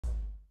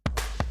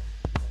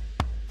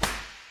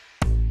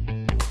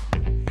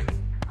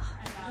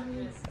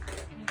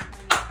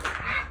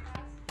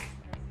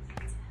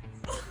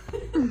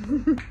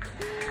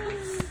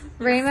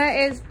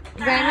Rhema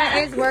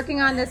is working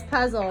on this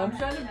puzzle. I'm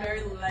trying to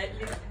very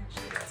lightly.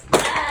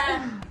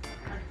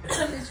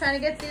 She's trying to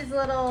get these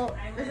little.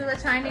 This is a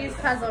Chinese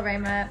puzzle,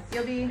 Rhema.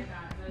 You'll be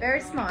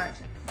very smart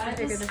to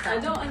figure this I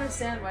out. don't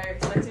understand why you're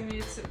expecting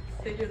me to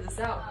figure this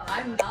out.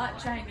 I'm not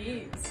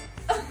Chinese.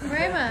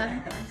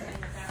 Rhema,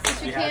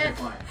 but you can't.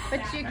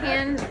 But you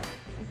can.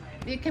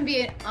 You can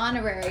be an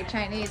honorary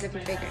Chinese if you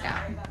figure it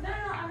out. No,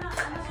 I'm not.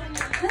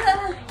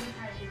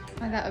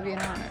 Oh, that would be an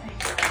honor.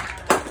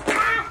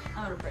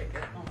 I'm gonna break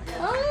it. Oh my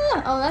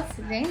god. Oh, that's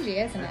rangy,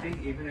 isn't I it?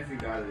 think even if you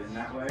got it in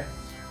that way,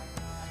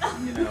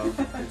 you know,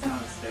 it's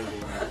not a stable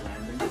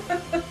landing.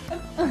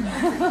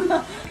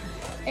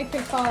 It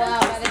could fall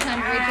out by the time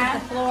it reaches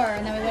the floor,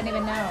 and then we wouldn't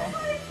even know.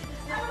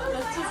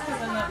 That's just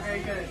because I'm not very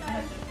good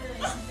at it.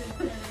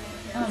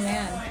 Oh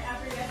man.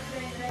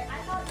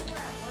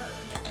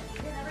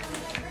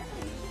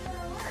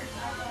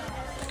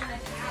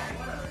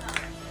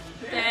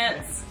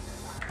 Dance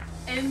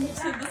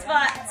into the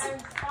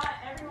spot.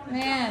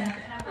 Man.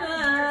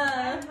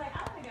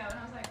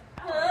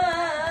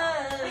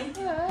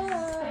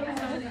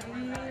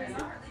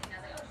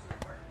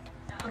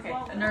 Okay,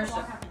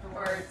 inertia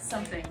or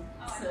something.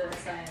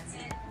 Science.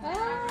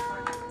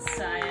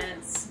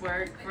 Science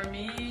work for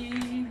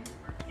me.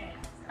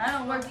 I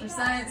don't work for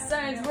science.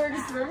 Science works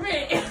for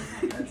me.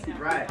 That's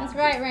right. That's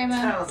right,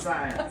 Rhema. Tell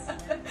science.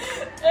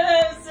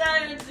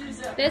 Science is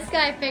a- This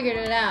guy figured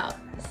it out.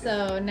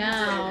 So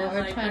now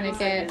we're trying to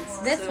get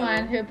this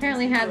one, who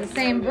apparently has the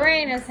same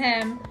brain as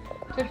him,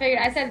 to figure.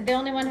 I said the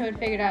only one who had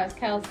figured it out was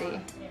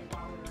Kelsey,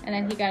 and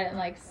then he got it in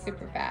like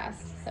super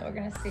fast. So we're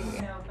gonna see.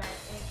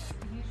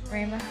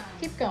 Rhema,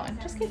 keep going.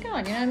 Just keep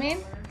going. You know what I mean?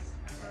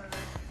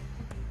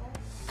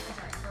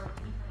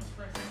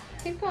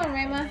 Keep going,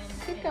 Rhema.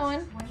 Keep going.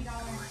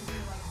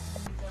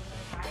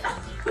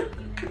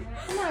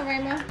 Come on,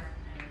 Rhema.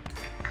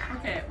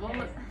 Okay, well,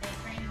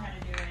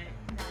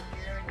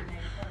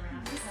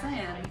 just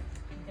saying.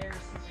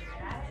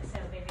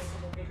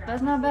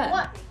 That's not bad.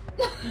 What?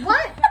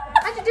 What?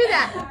 How'd you do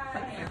that?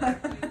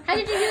 How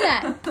did you do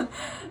that?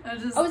 I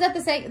just, Oh, was that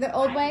the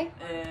old way?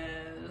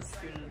 just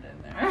screwed it in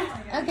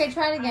there. Okay,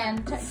 try it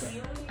again.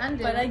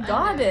 Undo. But I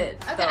got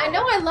it. Okay, I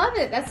know, I love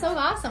it. That's so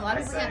awesome. A lot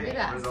of people can't do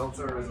that. Results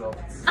are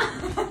results.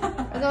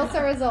 Results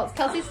are results.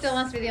 Kelsey still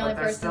wants to be the only But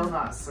they're person. still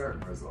not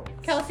certain results.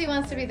 Kelsey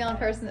wants to be the only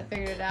person that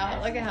figured it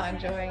out. Look at how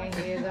enjoying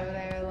he is over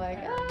there. Like,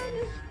 oh,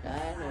 I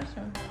just.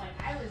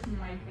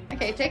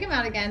 Okay, take him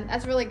out again.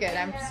 That's really good.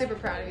 I'm super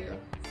proud of you.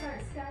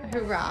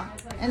 Hoorah.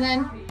 And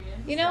then,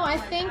 you know, I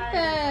think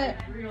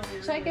that.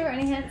 Should I give her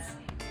any hints?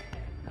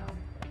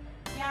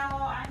 Yeah,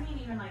 well, I mean,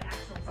 even like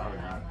actual Probably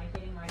not.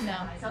 No.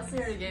 Kelsey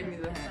already gave me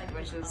the hint,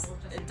 which is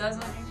it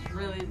doesn't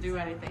really do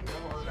anything to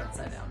hold it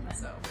upside down.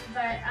 So.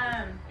 But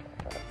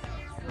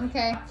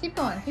Okay, keep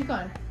going. Keep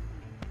going.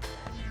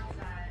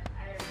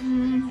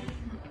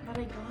 But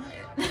I got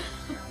it.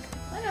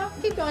 I know.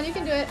 Keep going. You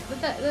can do it.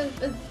 But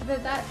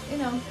that, you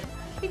know,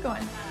 keep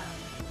going.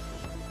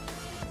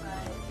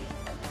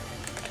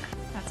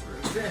 That's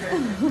rude.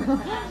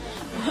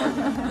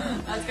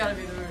 That's gotta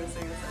be the rudest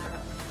thing that's ever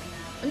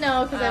happened.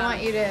 No, because I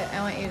want you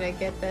to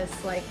get this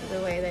like the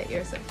way that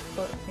you're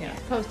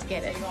supposed to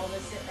get it,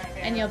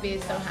 and you'll be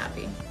so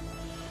happy.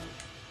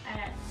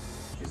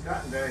 She's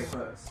gotten very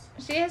close.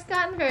 She has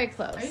gotten very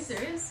close. Are you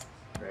serious?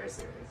 Very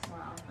serious.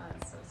 Wow,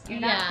 that's so sad. you're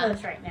not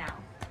close right now.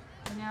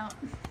 Now,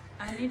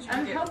 I need you to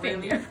I'm get helping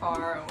really you.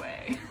 far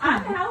away.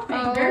 I'm helping.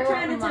 Oh, They're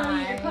trying to tell me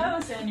my. you're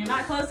close, and you're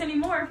not close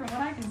anymore, from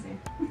what I can see.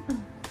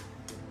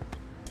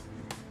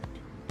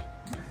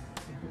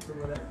 From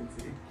what I can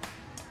see.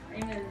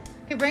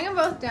 Okay, bring them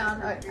both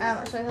down. Should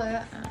I tell you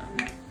that?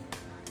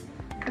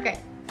 Okay,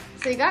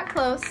 so you got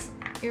close.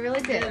 You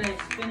really did.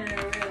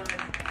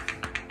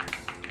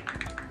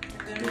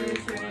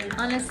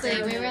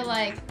 Honestly, we were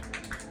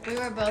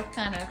both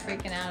kind of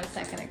freaking out a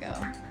second ago.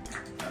 Oh,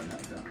 no,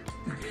 don't.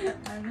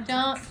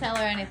 Don't tell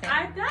her anything.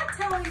 I'm not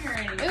telling her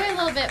We anything.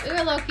 were we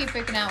were low-key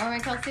freaking out, weren't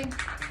we, Kelsey?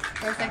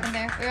 For a second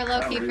there. We were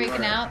low-key Oh, we freaking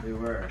were. out. We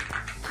were.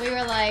 We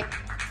were like,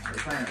 We're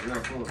playing it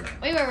real cool though.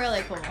 we were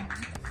really cool.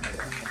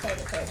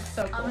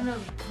 So I'm cool. gonna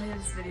play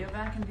this video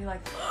back and be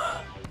like,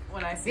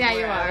 when I see Yeah, where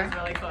you I are. was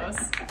really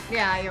close.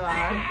 Yeah, you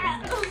are.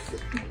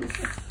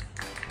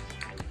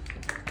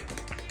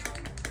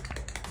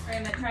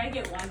 Alright, try to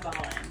get one ball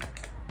in.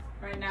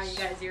 Right now, you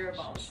got 0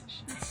 balls.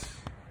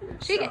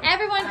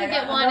 Everyone can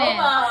get one no in.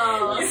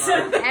 balls.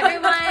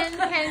 Everyone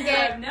can I have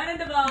get. none of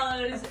the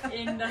balls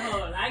in the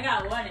hole. I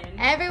got one in.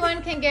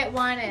 Everyone can get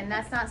one in.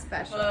 That's not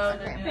special. Well,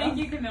 Okay. Thank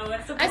you, Camille.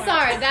 What's the point? I'm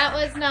sorry. That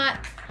was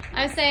not.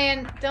 I'm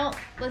saying don't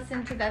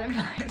listen to that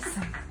advice.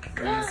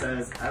 Rhema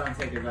says, I don't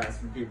take advice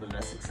from people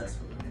less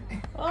successful than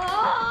me.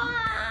 Oh.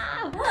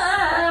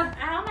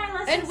 How am I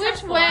less In which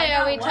successful? way I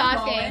got are we one ball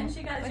talking? in,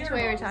 she got Which 0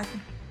 way are we balls.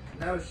 talking?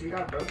 No, she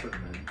got both of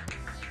them in.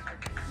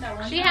 That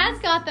one She time? has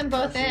got them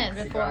both She in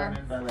got before. them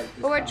in by, like,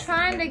 just But we're tossing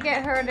trying to them.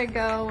 get her to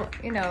go,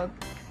 you know,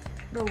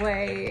 the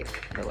way.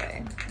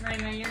 Right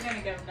now, you're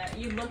gonna go nuts.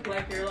 You look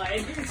like you're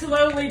like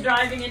slowly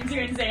driving into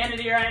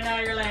insanity right now.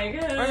 You're like, We're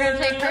gonna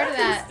take her to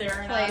that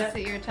staring place at it.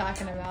 that you were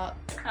talking about.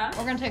 Huh?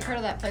 We're gonna take her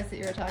to that place that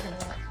you were talking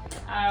about.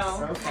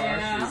 Oh, So far,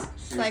 yeah.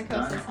 she's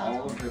Psychosis done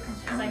all of the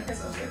components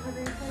Psychosis. of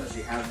it, but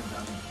she hasn't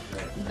done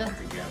the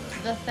together.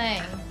 The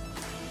thing.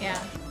 Yeah.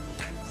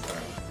 So,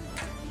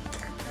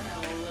 I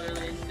will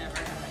literally never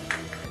have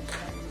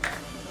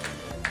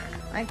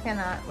any. I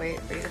cannot wait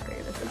for you to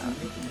figure this out.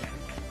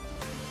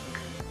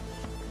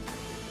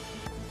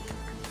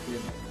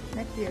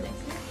 Next year.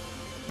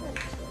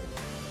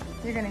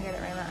 You're gonna get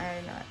it, Rhema. I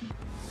already know it.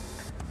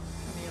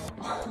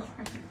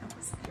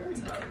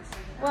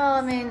 Well,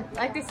 I mean,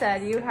 like we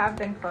said, you have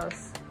been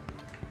close.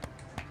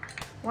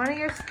 One of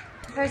your,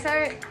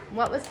 sorry,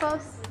 what was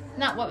close?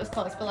 Not what was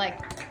close, but like,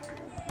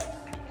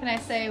 can I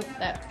say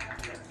that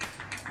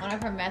one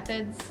of her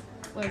methods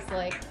was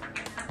like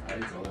I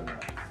already told her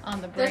that.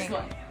 on the brink? This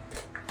one.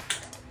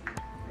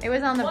 It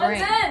was on the One's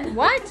brink. in.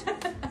 What?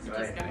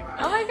 Just kidding.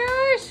 Oh my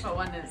gosh. But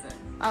one isn't.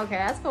 Okay,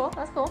 that's cool.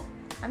 That's cool.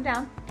 I'm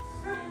down.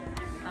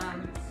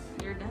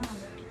 You're down.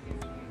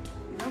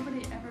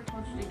 Nobody ever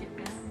told you to get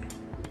down.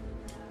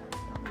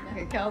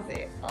 Okay,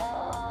 Kelsey.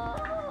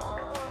 Oh.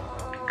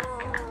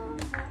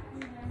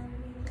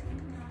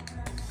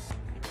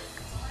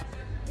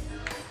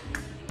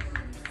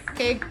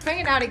 Okay, bring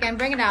it out again.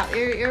 Bring it out.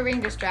 You're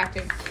being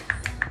distracted.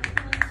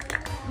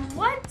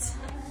 What?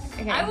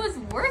 Okay. I was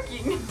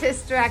working.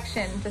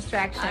 Distraction.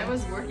 I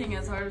was working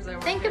as hard as I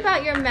was. Think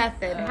about your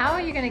method. How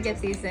are you going to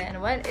get these in?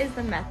 What is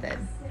the method?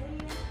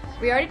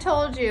 We already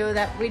told you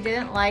that we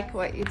didn't like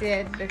what you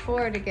did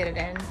before to get it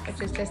in,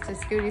 which is just to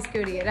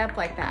scooty it up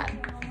like that.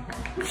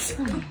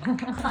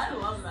 I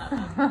love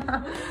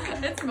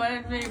that. It's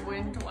made me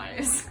win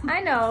twice.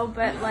 I know,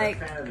 but like,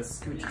 I'm a fan of the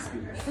scoochy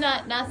scooter.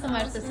 not so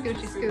much the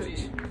scoochy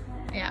scooch.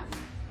 Yeah.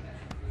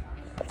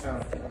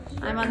 So,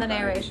 I'm on the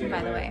narration,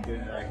 by the way.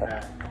 Doing it like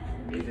that.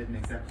 You didn't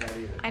accept that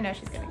either. I know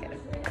she's going to get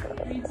it.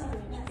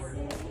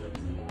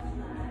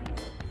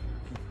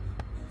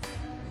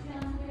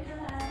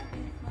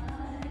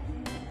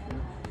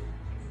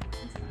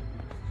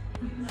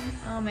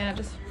 Oh man,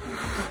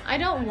 I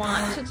don't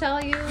want to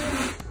tell you,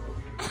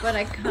 but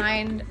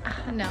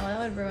no, that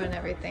would ruin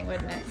everything,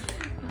 wouldn't it?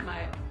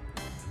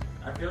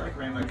 I feel like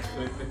Rhema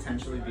could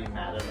potentially be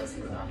mad at us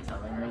for not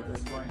telling her at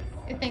this point.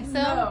 You think so?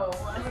 No,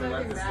 If we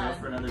let this go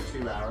for another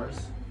 2 hours.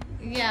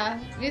 Yeah.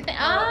 You think? If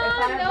I really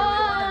want to know,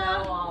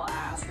 Oh I'll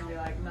ask and be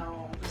like,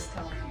 no, just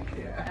tell me.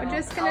 Yeah. We're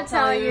just gonna I'll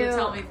tell you.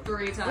 Tell me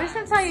 3 times. We're just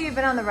gonna tell you you've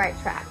been on the right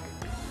track.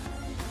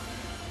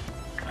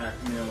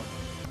 Camille.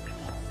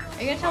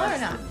 Are you gonna tell her or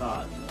not?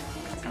 Thought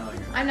telling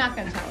her. I'm not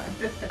gonna tell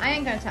her. I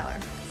ain't gonna tell her.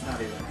 It's not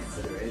even a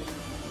consideration.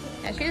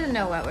 Yeah, she doesn't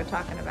know what we're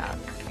talking about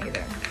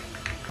either.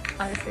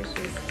 Obviously,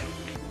 she's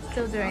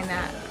still doing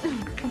that.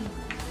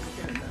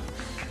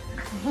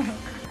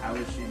 How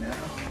would she know?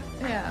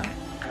 Yeah.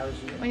 How would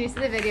she know? When you see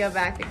the video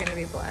back, you're gonna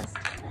be blessed.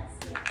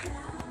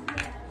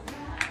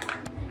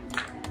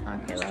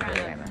 Okay, love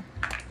you, Rhema.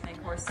 Make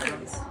horse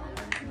sounds.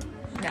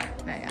 No,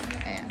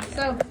 yeah.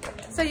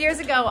 So years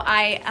ago,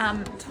 I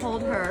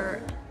told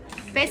her,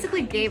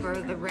 basically gave her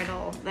the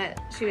riddle that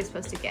she was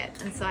supposed to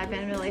get, and so I've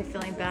been really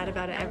feeling bad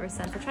about it ever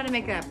since. I tried to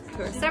make it up to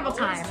her several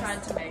times.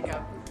 Tried to make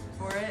up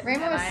for it,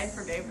 Rhema and was- I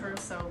forgave her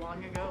so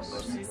long ago,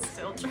 but she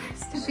still tries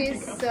to. She's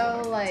make up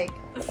so for like,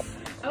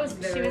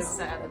 it. She was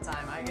sad at the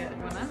time. I get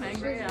when I'm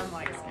angry, I'm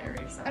like scary.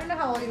 So. I don't know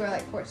how old you were,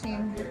 like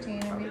 14, 15,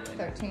 maybe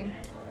 13.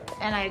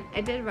 And I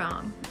did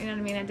wrong. You know what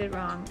I mean? I did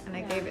wrong, and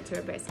I gave it to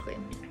her basically.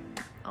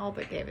 All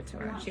but gave it to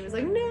her. She was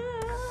like, no.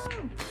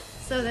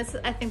 So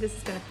I think this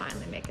is gonna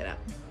finally make it up.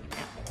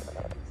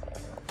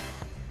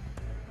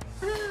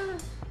 Yeah.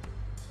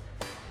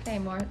 Okay,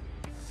 more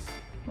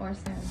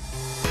soon.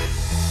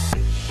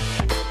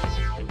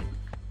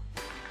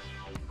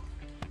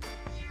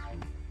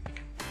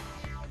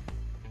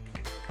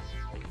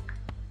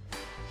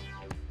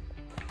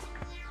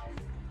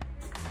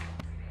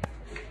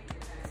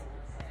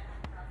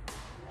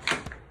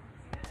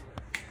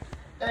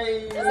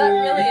 Hey! Is that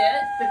really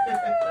it?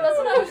 That's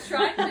what I was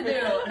trying to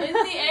do. In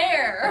the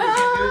air.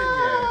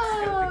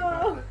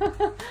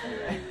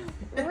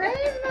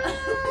 Rhema!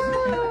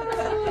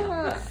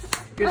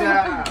 Good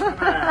job! Come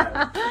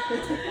on.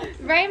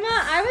 Rhema,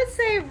 I would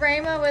say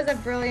Rhema was a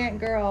brilliant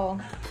girl.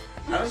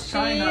 I was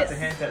trying not to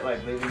hint at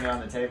like leaving it on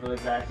the table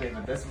exactly,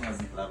 but this one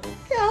wasn't level.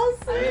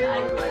 Kelsey. I didn't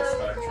want to like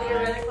start trying.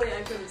 Theoretically,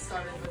 I could have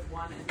started with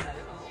one and said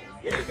it all.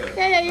 Yeah, you could.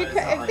 Yeah, you But could,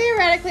 it's not like-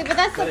 theoretically, but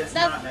But it's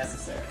not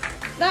necessary.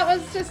 that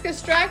was just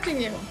distracting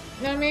you. You know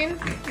what I mean?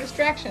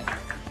 Distraction.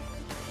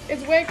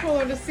 It's way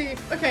cooler to see.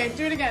 Okay,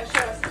 do it again. Show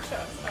us.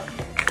 Oh.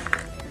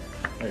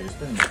 Oh, you're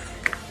spinning.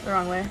 The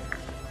wrong way.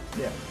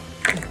 Yeah.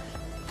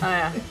 Oh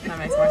yeah, that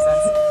makes more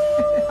sense.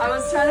 I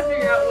was trying to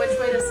figure out which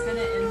way to spin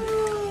it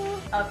in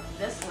up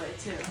this way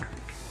too,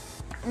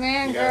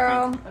 Man, You gotta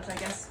girl. which I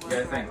guess was You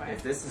the gotta think, right way.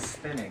 if this is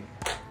spinning,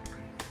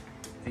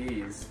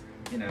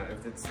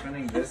 if it's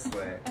spinning this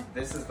way,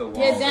 this is the wall.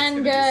 You're that's done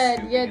gonna be good.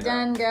 scooping You're it up,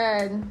 done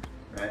good.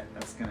 Right?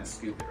 That's gonna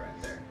scoop it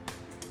right there.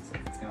 So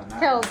if it's going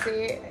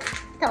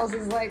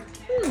Kelsey's like,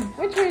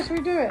 which way should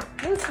we do it?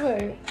 This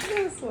way.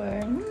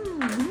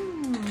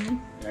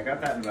 Yeah, I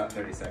got that in about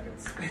 30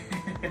 seconds.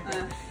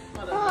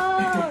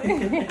 Oh.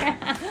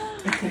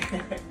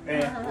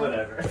 Yeah,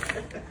 whatever.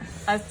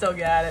 I still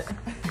got it.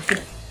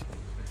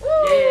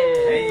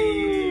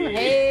 Hey.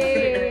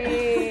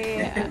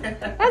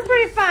 That's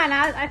pretty fun.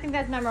 I think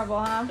that's memorable,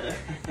 huh?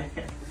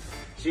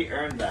 She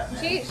earned that,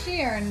 man.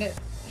 She earned it.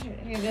 She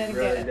did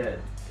really good.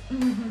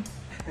 did.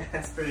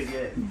 That's pretty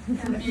good.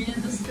 Me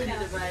and the spinning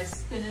device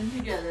spinning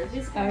together.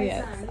 Oh,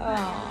 yes.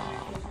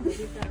 Oh.